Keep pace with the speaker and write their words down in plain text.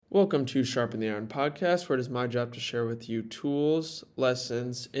Welcome to Sharpen the Iron podcast, where it is my job to share with you tools,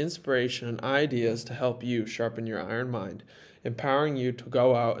 lessons, inspiration, and ideas to help you sharpen your iron mind, empowering you to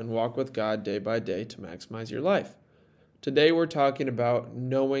go out and walk with God day by day to maximize your life. Today we're talking about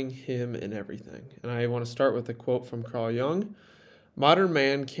knowing Him in everything, and I want to start with a quote from Carl Jung. Modern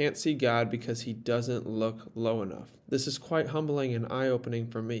man can't see God because he doesn't look low enough. This is quite humbling and eye-opening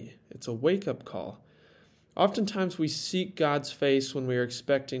for me. It's a wake-up call. Oftentimes we seek God's face when we're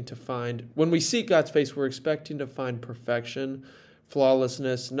expecting to find perfection,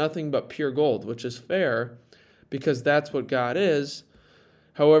 flawlessness, nothing but pure gold, which is fair because that's what God is.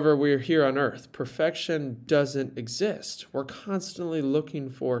 However, we're here on earth. Perfection doesn't exist. We're constantly looking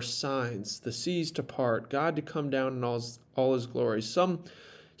for signs, the seas to part, God to come down in all His glory, some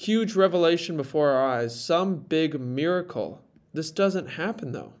huge revelation before our eyes, some big miracle. This doesn't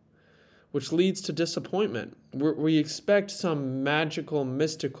happen though, which leads to disappointment. We expect some magical,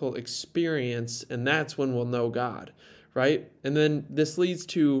 mystical experience, and that's when we'll know God, right? And then this leads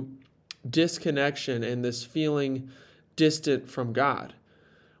to disconnection and this feeling distant from God.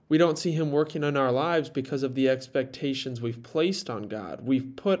 We don't see Him working in our lives because of the expectations we've placed on God.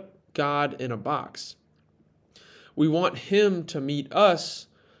 We've put God in a box. We want Him to meet us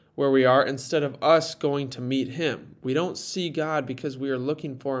where we are instead of us going to meet Him. We don't see God because we are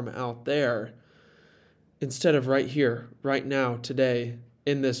looking for Him out there instead of right here, right now, today,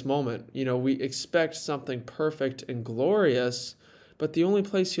 in this moment. We expect something perfect and glorious, but the only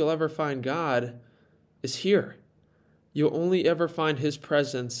place you'll ever find God is here. You'll only ever find His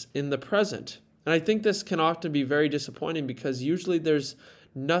presence in the present. And I think this can often be very disappointing because usually there's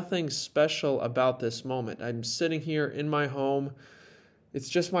nothing special about this moment. I'm sitting here in my home. It's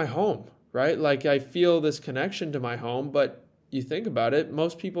just my home, right? Like I feel this connection to my home, but you think about it,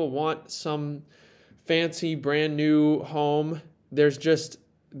 most people want some fancy brand new home.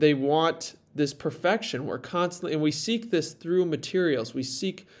 They want this perfection. And we seek this through materials. We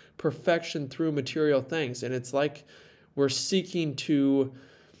seek perfection through material things. And it's like we're seeking to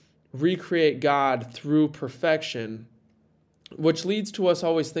recreate God through perfection, which leads to us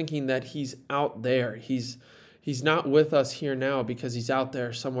always thinking that He's out there. He's not with us here now because He's out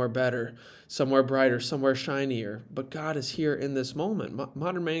there somewhere better, somewhere brighter, somewhere shinier. But God is here in this moment.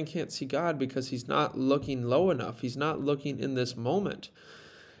 Modern man can't see God because he's not looking low enough. He's not looking in this moment.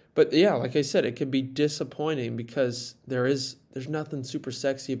 But yeah, like I said, it can be disappointing because there's nothing super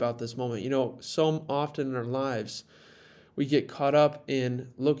sexy about this moment. So often in our lives, we get caught up in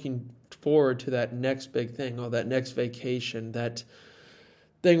looking forward to that next big thing, that next vacation, that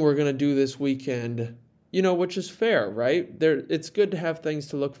thing we're going to do this weekend, which is fair, right? It's good to have things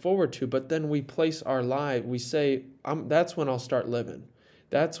to look forward to, but then we place our life, we say, that's when I'll start living.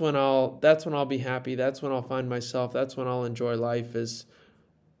 That's when I'll be happy. That's when I'll find myself. That's when I'll enjoy life is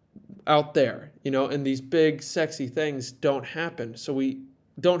out there, and these big, sexy things don't happen. So we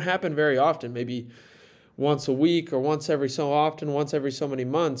don't happen very often, maybe once a week or once every so often, once every so many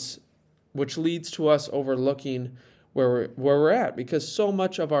months, which leads to us overlooking where we're at because so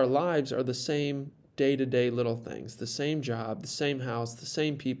much of our lives are the same day-to-day little things, the same job, the same house, the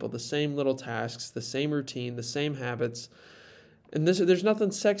same people, the same little tasks, the same routine, the same habits. And there's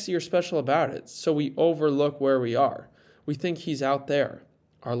nothing sexy or special about it. So we overlook where we are. We think He's out there.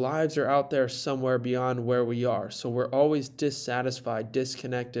 Our lives are out there somewhere beyond where we are. So we're always dissatisfied,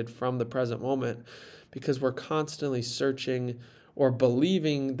 disconnected from the present moment because we're constantly searching or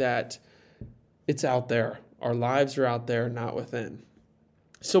believing that it's out there. Our lives are out there, not within.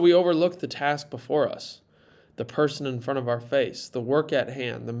 So we overlook the task before us, the person in front of our face, the work at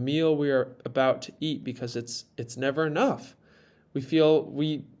hand, the meal we are about to eat because it's never enough. We feel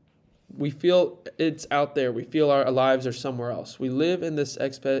it's out there. We feel our lives are somewhere else. We live in this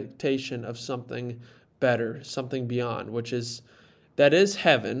expectation of something better, something beyond, that is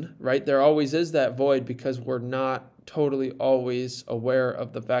heaven, right? There always is that void because we're not totally always aware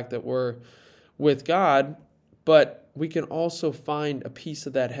of the fact that we're with God, but we can also find a piece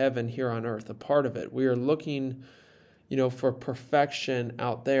of that heaven here on earth, a part of it. We are looking, for perfection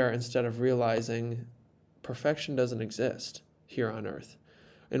out there instead of realizing perfection doesn't exist here on earth.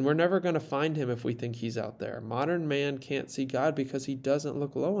 And we're never going to find Him if we think He's out there. Modern man can't see God because he doesn't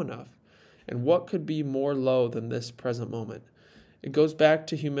look low enough. And what could be more low than this present moment? It goes back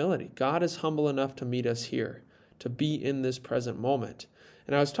to humility. God is humble enough to meet us here, to be in this present moment.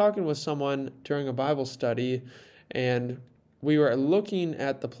 And I was talking with someone during a Bible study, and we were looking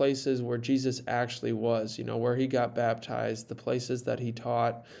at the places where Jesus actually was, where He got baptized, the places that He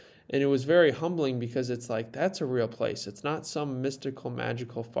taught. And it was very humbling because it's like, that's a real place. It's not some mystical,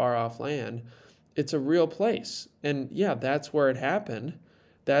 magical, far-off land. It's a real place. And yeah, that's where it happened.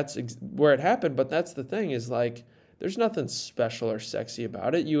 That's where it happened. But that's the thing, is like, there's nothing special or sexy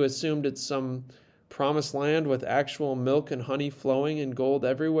about it. You assumed it's some promised land with actual milk and honey flowing and gold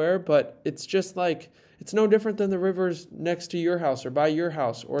everywhere, but it's just like, it's no different than the rivers next to your house or by your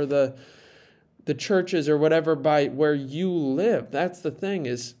house, or the churches or whatever by where you live. That's the thing,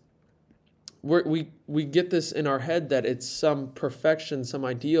 is we get this in our head that it's some perfection, some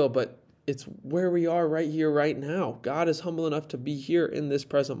ideal, but it's where we are right here, right now. God is humble enough to be here in this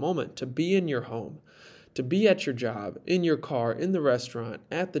present moment, to be in your home, to be at your job, in your car, in the restaurant,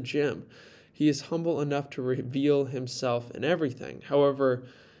 at the gym. He is humble enough to reveal himself in everything. However,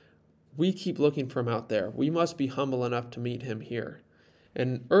 we keep looking for him out there. We must be humble enough to meet him here.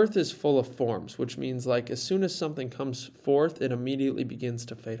 And earth is full of forms, which means like as soon as something comes forth, it immediately begins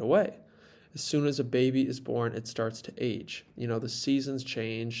to fade away. As soon as a baby is born, it starts to age. The seasons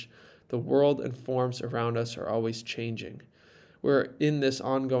change. The world and forms around us are always changing. We're in this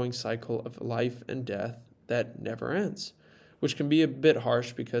ongoing cycle of life and death that never ends, which can be a bit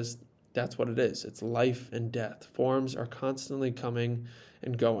harsh because that's what it is. It's life and death. Forms are constantly coming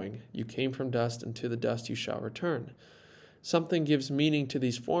and going. You came from dust, and to the dust you shall return. Something gives meaning to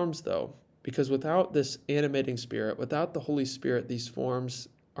these forms, though, because without this animating spirit, without the Holy Spirit, these forms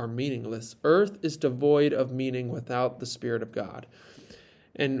are meaningless. Earth is devoid of meaning without the Spirit of God.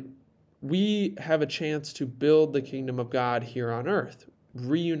 And we have a chance to build the kingdom of God here on earth,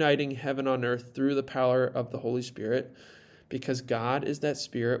 reuniting heaven on earth through the power of the Holy Spirit, because God is that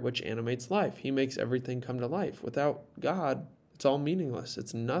spirit which animates life. He makes everything come to life. Without God, it's all meaningless.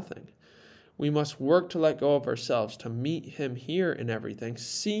 It's nothing. We must work to let go of ourselves, to meet him here in everything,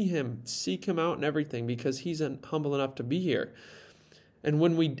 see him, seek him out in everything, because he's humble enough to be here. And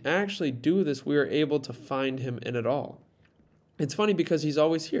when we actually do this, we are able to find him in it all. It's funny because he's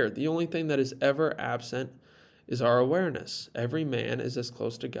always here. The only thing that is ever absent is our awareness. Every man is as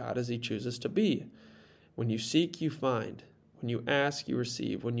close to God as he chooses to be. When you seek, you find. When you ask, you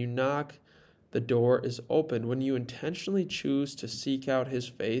receive. When you knock, the door is opened. When you intentionally choose to seek out his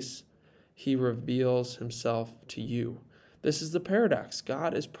face, he reveals himself to you. This is the paradox.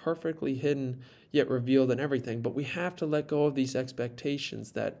 God is perfectly hidden, yet revealed in everything. But we have to let go of these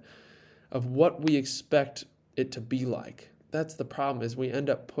expectations of what we expect it to be like. That's the problem, is we end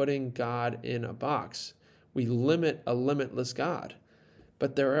up putting God in a box. We limit a limitless God.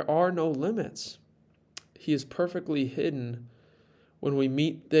 But there are no limits. He is perfectly hidden when we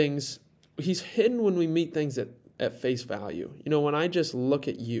meet things. He's hidden when we meet things at face value. When I just look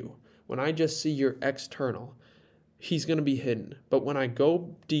at you, when I just see your external, he's going to be hidden. But when I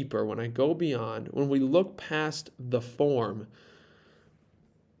go deeper, when I go beyond, when we look past the form,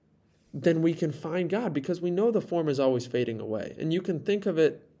 then we can find God, because we know the form is always fading away. And you can think of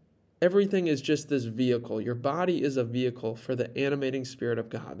it, everything is just this vehicle. Your body is a vehicle for the animating spirit of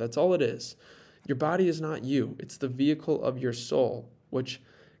God. That's all it is. Your body is not you. It's the vehicle of your soul, which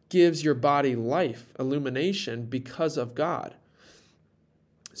gives your body life, illumination, because of God.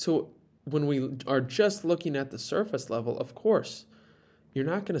 So when we are just looking at the surface level, of course, you're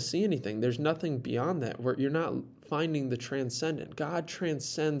not going to see anything. There's nothing beyond that, where you're not finding the transcendent. God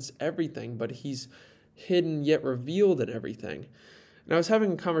transcends everything, but he's hidden yet revealed in everything. And I was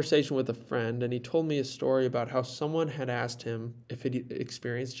having a conversation with a friend, and he told me a story about how someone had asked him if he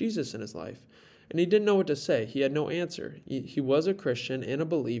experienced Jesus in his life. And he didn't know what to say. He had no answer. He was a Christian and a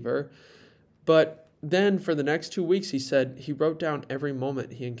believer, but then for the next 2 weeks, he said he wrote down every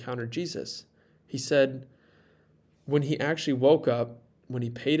moment he encountered Jesus. He said when he actually woke up, when he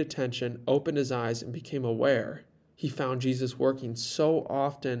paid attention, opened his eyes, and became aware, he found Jesus working so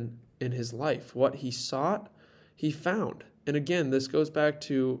often in his life. What he sought, he found. And again, this goes back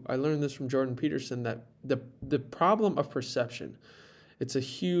to, I learned this from Jordan Peterson, that the problem of perception, it's a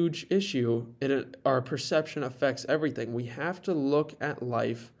huge issue. Our perception affects everything. We have to look at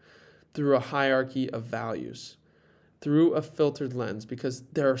life through a hierarchy of values, through a filtered lens, because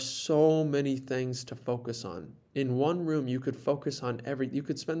there are so many things to focus on. In one room, you could focus on you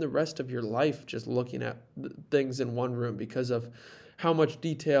could spend the rest of your life just looking at things in one room because of how much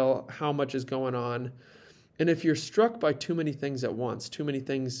detail, how much is going on. And if you're struck by too many things at once, too many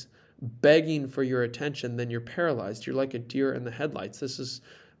things begging for your attention, then you're paralyzed. You're like a deer in the headlights. This is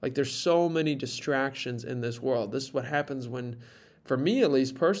like, there's so many distractions in this world. This is what happens when, for me at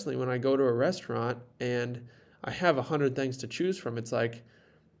least personally, when I go to a restaurant and I have 100 things to choose from, it's like,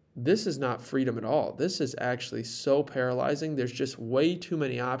 this is not freedom at all. This is actually so paralyzing. There's just way too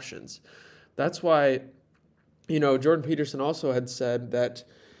many options. That's why, Jordan Peterson also had said that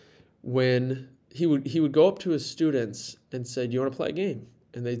when he would go up to his students and say, "Do you want to play a game?"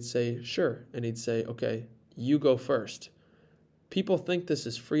 And they'd say, "Sure." And he'd say, "Okay, you go first." People think this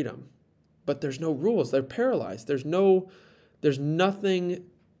is freedom, but there's no rules. They're paralyzed. There's nothing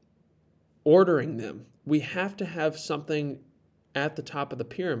ordering them. We have to have something at the top of the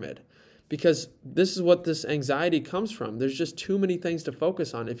pyramid, because this is what this anxiety comes from. There's just too many things to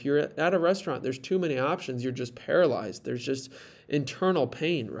focus on. If you're at a restaurant, there's too many options. You're just paralyzed. There's just internal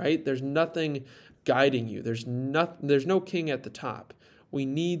pain, right? There's nothing guiding you. There's no king at the top. We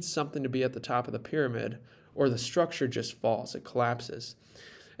need something to be at the top of the pyramid, or the structure just falls. It collapses.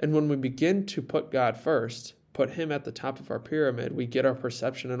 And when we begin to put God first, put him at the top of our pyramid, we get our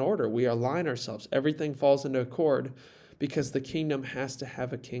perception in order. We align ourselves. Everything falls into accord, because the kingdom has to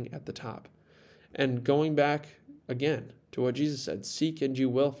have a king at the top. And going back again to what Jesus said, seek and you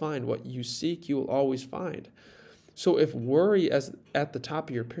will find. What you seek, you will always find. So if worry is at the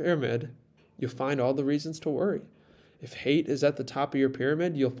top of your pyramid, you'll find all the reasons to worry. If hate is at the top of your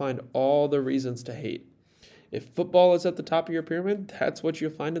pyramid, you'll find all the reasons to hate. If football is at the top of your pyramid, that's what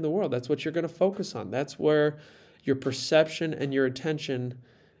you'll find in the world. That's what you're going to focus on. That's where your perception and your attention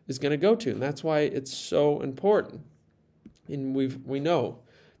is going to go to. And that's why it's so important. And we know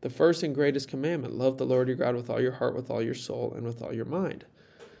the first and greatest commandment, love the Lord your God with all your heart, with all your soul, and with all your mind.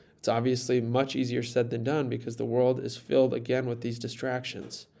 It's obviously much easier said than done, because the world is filled again with these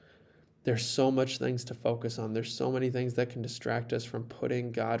distractions. There's so much things to focus on. There's so many things that can distract us from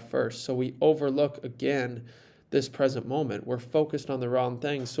putting God first. So we overlook, again, this present moment. We're focused on the wrong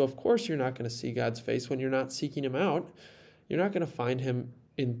things. So of course you're not going to see God's face when you're not seeking him out. You're not going to find him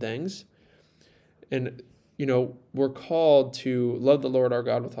in things. And, we're called to love the Lord our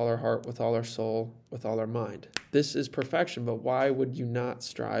God with all our heart, with all our soul, with all our mind. This is perfection, but why would you not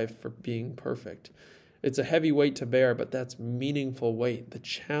strive for being perfect? It's a heavy weight to bear, but that's meaningful weight. The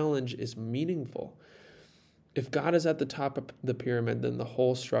challenge is meaningful. If God is at the top of the pyramid, then the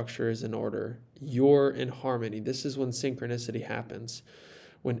whole structure is in order. You're in harmony. This is when synchronicity happens,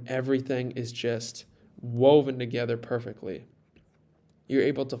 when everything is just woven together perfectly. You're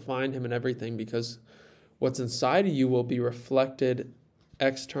able to find him in everything, because what's inside of you will be reflected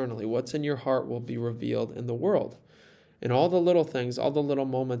externally. What's in your heart will be revealed in the world. In all the little things, all the little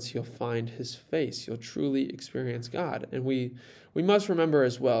moments, you'll find his face. You'll truly experience God. And we must remember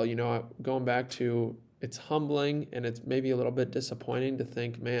as well, going back to, it's humbling and it's maybe a little bit disappointing to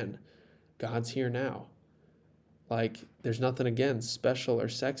think, man, God's here now. Like, there's nothing, again, special or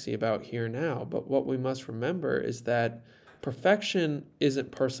sexy about here now. But what we must remember is that perfection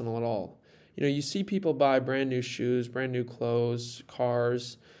isn't personal at all. You see people buy brand new shoes, brand new clothes,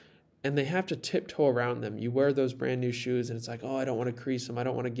 cars, and they have to tiptoe around them. You wear those brand new shoes and it's like, oh, I don't want to crease them. I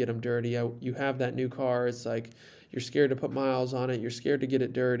don't want to get them dirty. You have that new car. It's like you're scared to put miles on it. You're scared to get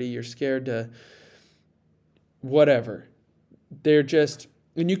it dirty. You're scared to whatever.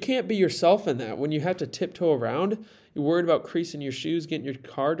 And you can't be yourself in that. When you have to tiptoe around, you're worried about creasing your shoes, getting your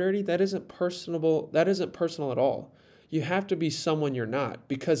car dirty. That isn't personal. That isn't personal at all. You have to be someone you're not,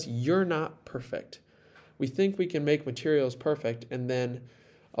 because you're not perfect. We think we can make materials perfect and then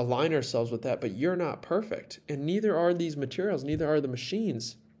align ourselves with that, but you're not perfect. And neither are these materials, neither are the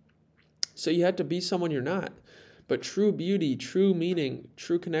machines. So you have to be someone you're not. But true beauty, true meaning,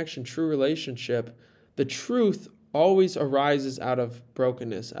 true connection, true relationship, the truth always arises out of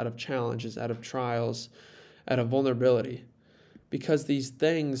brokenness, out of challenges, out of trials, out of vulnerability. Because these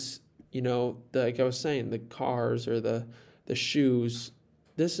things, like I was saying, the cars or the shoes,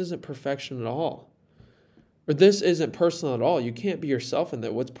 this isn't perfection at all. Or this isn't personal at all. You can't be yourself in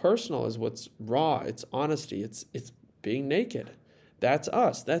that. What's personal is what's raw. It's honesty. It's being naked. That's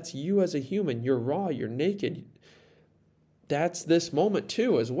us. That's you as a human. You're raw. You're naked. That's this moment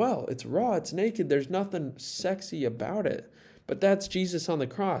too as well. It's raw. It's naked. There's nothing sexy about it. But that's Jesus on the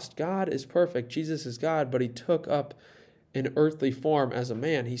cross. God is perfect. Jesus is God, but he took up an earthly form as a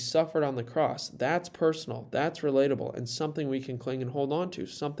man. He suffered on the cross. That's personal. That's relatable, and something we can cling and hold on to,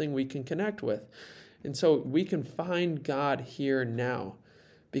 something we can connect with. And so we can find God here now,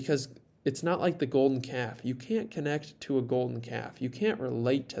 because it's not like the golden calf. You can't connect to a golden calf. You can't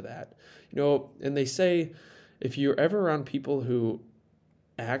relate to that. And they say if you're ever around people who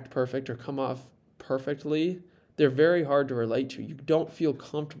act perfect or come off perfectly, they're very hard to relate to. You don't feel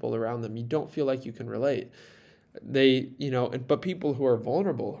comfortable around them. You don't feel like you can relate. But people who are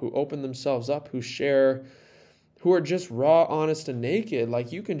vulnerable, who open themselves up, who share, who are just raw, honest, and naked,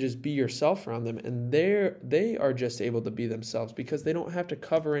 like, you can just be yourself around them, and they are just able to be themselves because they don't have to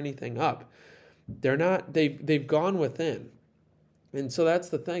cover anything up. They've gone within. And so that's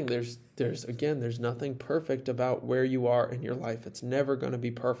the thing. There's nothing perfect about where you are in your life. It's never going to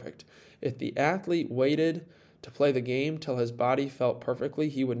be perfect. If the athlete waited to play the game till his body felt perfectly,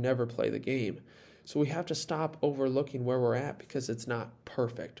 he would never play the game. So we have to stop overlooking where we're at because it's not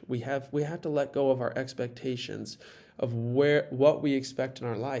perfect. We have to let go of our expectations of what we expect in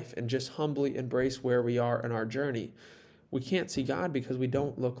our life and just humbly embrace where we are in our journey. We can't see God because we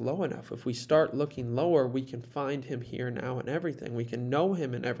don't look low enough. If we start looking lower, we can find him here, now, in everything. We can know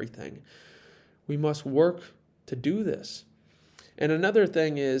him in everything. We must work to do this. And another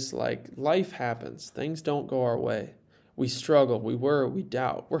thing is, like, life happens. Things don't go our way. We struggle, we worry, we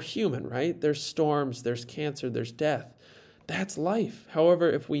doubt. We're human, right? There's storms, there's cancer, there's death. That's life. However,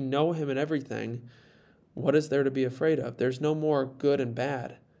 if we know him in everything, what is there to be afraid of? There's no more good and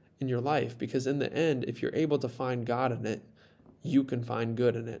bad in your life, because in the end, if you're able to find God in it, you can find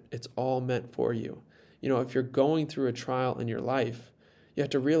good in it. It's all meant for you. You know, if you're going through a trial in your life, you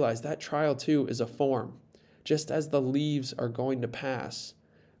have to realize that trial too is a form. Just as the leaves are going to pass,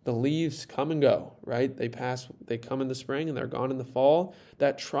 the leaves come and go, right? They come in the spring and they're gone in the fall.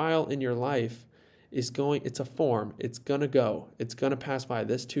 That trial in your life it's a form. It's going to go. It's going to pass by.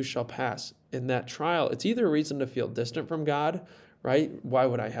 This too shall pass. In that trial, it's either a reason to feel distant from God, right? Why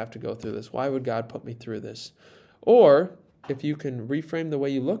would I have to go through this? Why would God put me through this? Or if you can reframe the way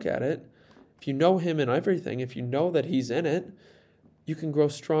you look at it, if you know him in everything, if you know that he's in it, you can grow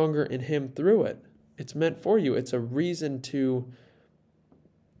stronger in him through it. It's meant for you. It's a reason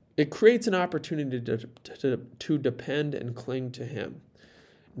it creates an opportunity to depend and cling to him.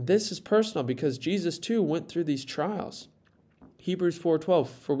 This is personal because Jesus too went through these trials. Hebrews 4:12,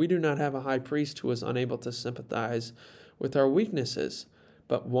 for we do not have a high priest who is unable to sympathize with our weaknesses,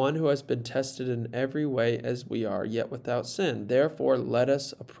 but one who has been tested in every way as we are, yet without sin. Therefore, let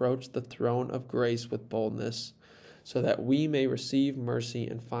us approach the throne of grace with boldness, so that we may receive mercy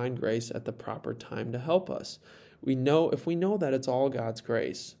and find grace at the proper time to help us. If we know that it's all God's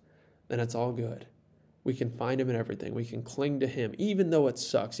grace, then it's all good. We can find him in everything. We can cling to him, even though it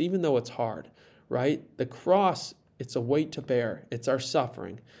sucks, even though it's hard, right? The cross, it's a weight to bear. It's our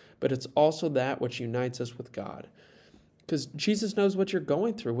suffering, but it's also that which unites us with God. Because Jesus knows what you're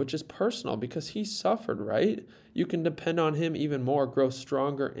going through, which is personal, because he suffered, right? You can depend on him even more, grow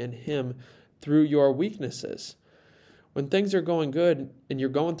stronger in him through your weaknesses. When things are going good and you're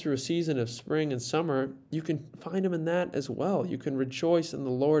going through a season of spring and summer, you can find him in that as well. You can rejoice in the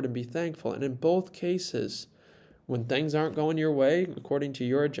Lord and be thankful. And in both cases, when things aren't going your way according to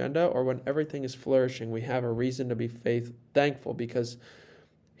your agenda, or when everything is flourishing, we have a reason to be thankful, because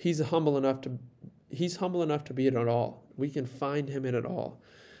he's humble enough to be in it all. We can find him in it all.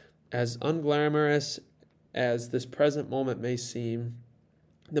 As unglamorous as this present moment may seem,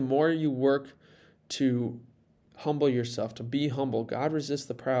 the more you work to humble yourself, to be humble. God resists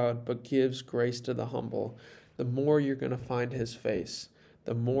the proud, but gives grace to the humble. The more you're going to find his face,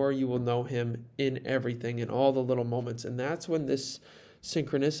 the more you will know him in everything, in all the little moments. And that's when this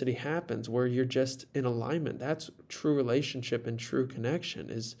synchronicity happens, where you're just in alignment. That's true relationship and true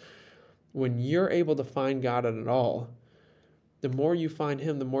connection, is when you're able to find God in it all. The more you find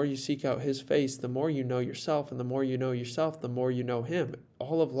him, the more you seek out his face, the more you know yourself, and the more you know yourself, the more you know him.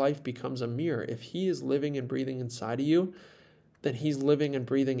 All of life becomes a mirror. If he is living and breathing inside of you, then he's living and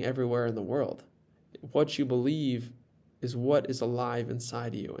breathing everywhere in the world. What you believe is what is alive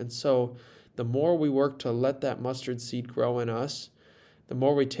inside of you. And so the more we work to let that mustard seed grow in us, the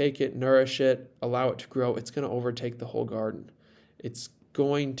more we take it, nourish it, allow it to grow, it's going to overtake the whole garden.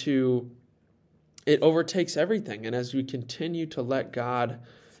 It overtakes everything. And as we continue to let God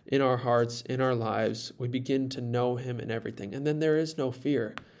in our hearts, in our lives, we begin to know him in everything. And then there is no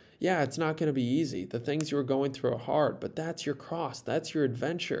fear. Yeah, it's not going to be easy. The things you are going through are hard, but that's your cross. That's your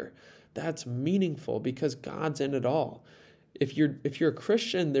adventure. That's meaningful because God's in it all. If you're a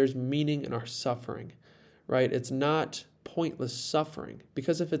Christian, there's meaning in our suffering, right? It's not pointless suffering,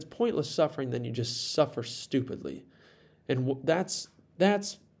 because if it's pointless suffering, then you just suffer stupidly. And that's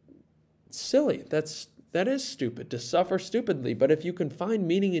silly. That is stupid, to suffer stupidly. But if you can find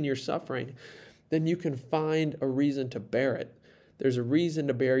meaning in your suffering, then you can find a reason to bear it. There's a reason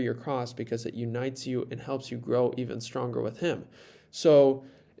to bear your cross, because it unites you and helps you grow even stronger with him. So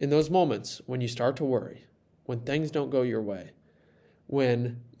in those moments when you start to worry, when things don't go your way,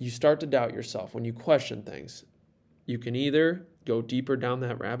 when you start to doubt yourself, when you question things, you can either go deeper down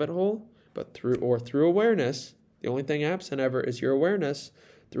that rabbit hole, but through awareness. The only thing absent ever is your awareness.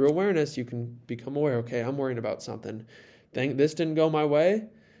 Through awareness, you can become aware, okay, I'm worrying about something. This didn't go my way.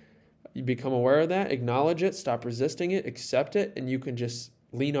 You become aware of that, acknowledge it, stop resisting it, accept it, and you can just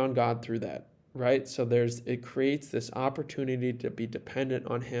lean on God through that, right? So it creates this opportunity to be dependent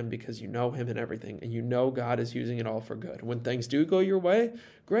on him, because you know him in everything, and you know God is using it all for good. When things do go your way,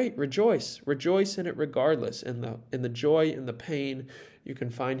 great, rejoice in it regardless. In the joy, in the pain, you can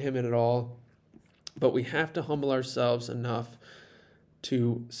find him in it all. But we have to humble ourselves enough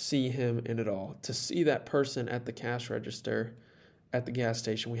to see him in it all, to see that person at the cash register at the gas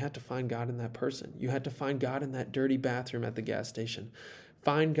station. We have to find God in that person. You had to find God in that dirty bathroom at the gas station.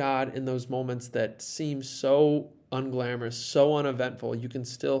 Find God in those moments that seem so unglamorous, so uneventful. You can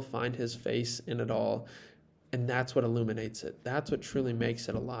still find his face in it all. And that's what illuminates it. That's what truly makes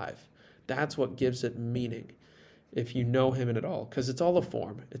it alive. That's what gives it meaning, if you know him in it all. Because it's all a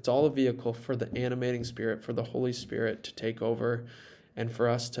form. It's all a vehicle for the animating spirit, for the Holy Spirit to take over and for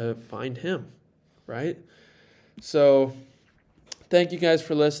us to find him, right? So thank you guys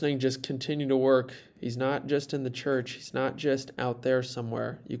for listening. Just continue to work. He's not just in the church. He's not just out there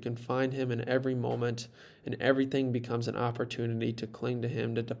somewhere. You can find him in every moment, and everything becomes an opportunity to cling to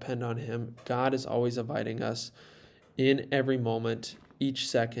him, to depend on him. God is always inviting us in every moment, each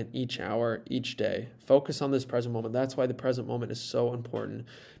second, each hour, each day. Focus on this present moment. That's why the present moment is so important,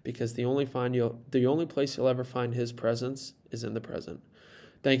 because the only place you'll ever find his presence is in the present.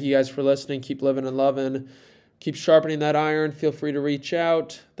 Thank you guys for listening. Keep living and loving. Keep sharpening that iron. Feel free to reach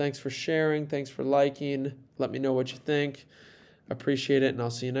out. Thanks for sharing. Thanks for liking. Let me know what you think. Appreciate it, and I'll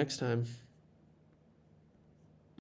see you next time.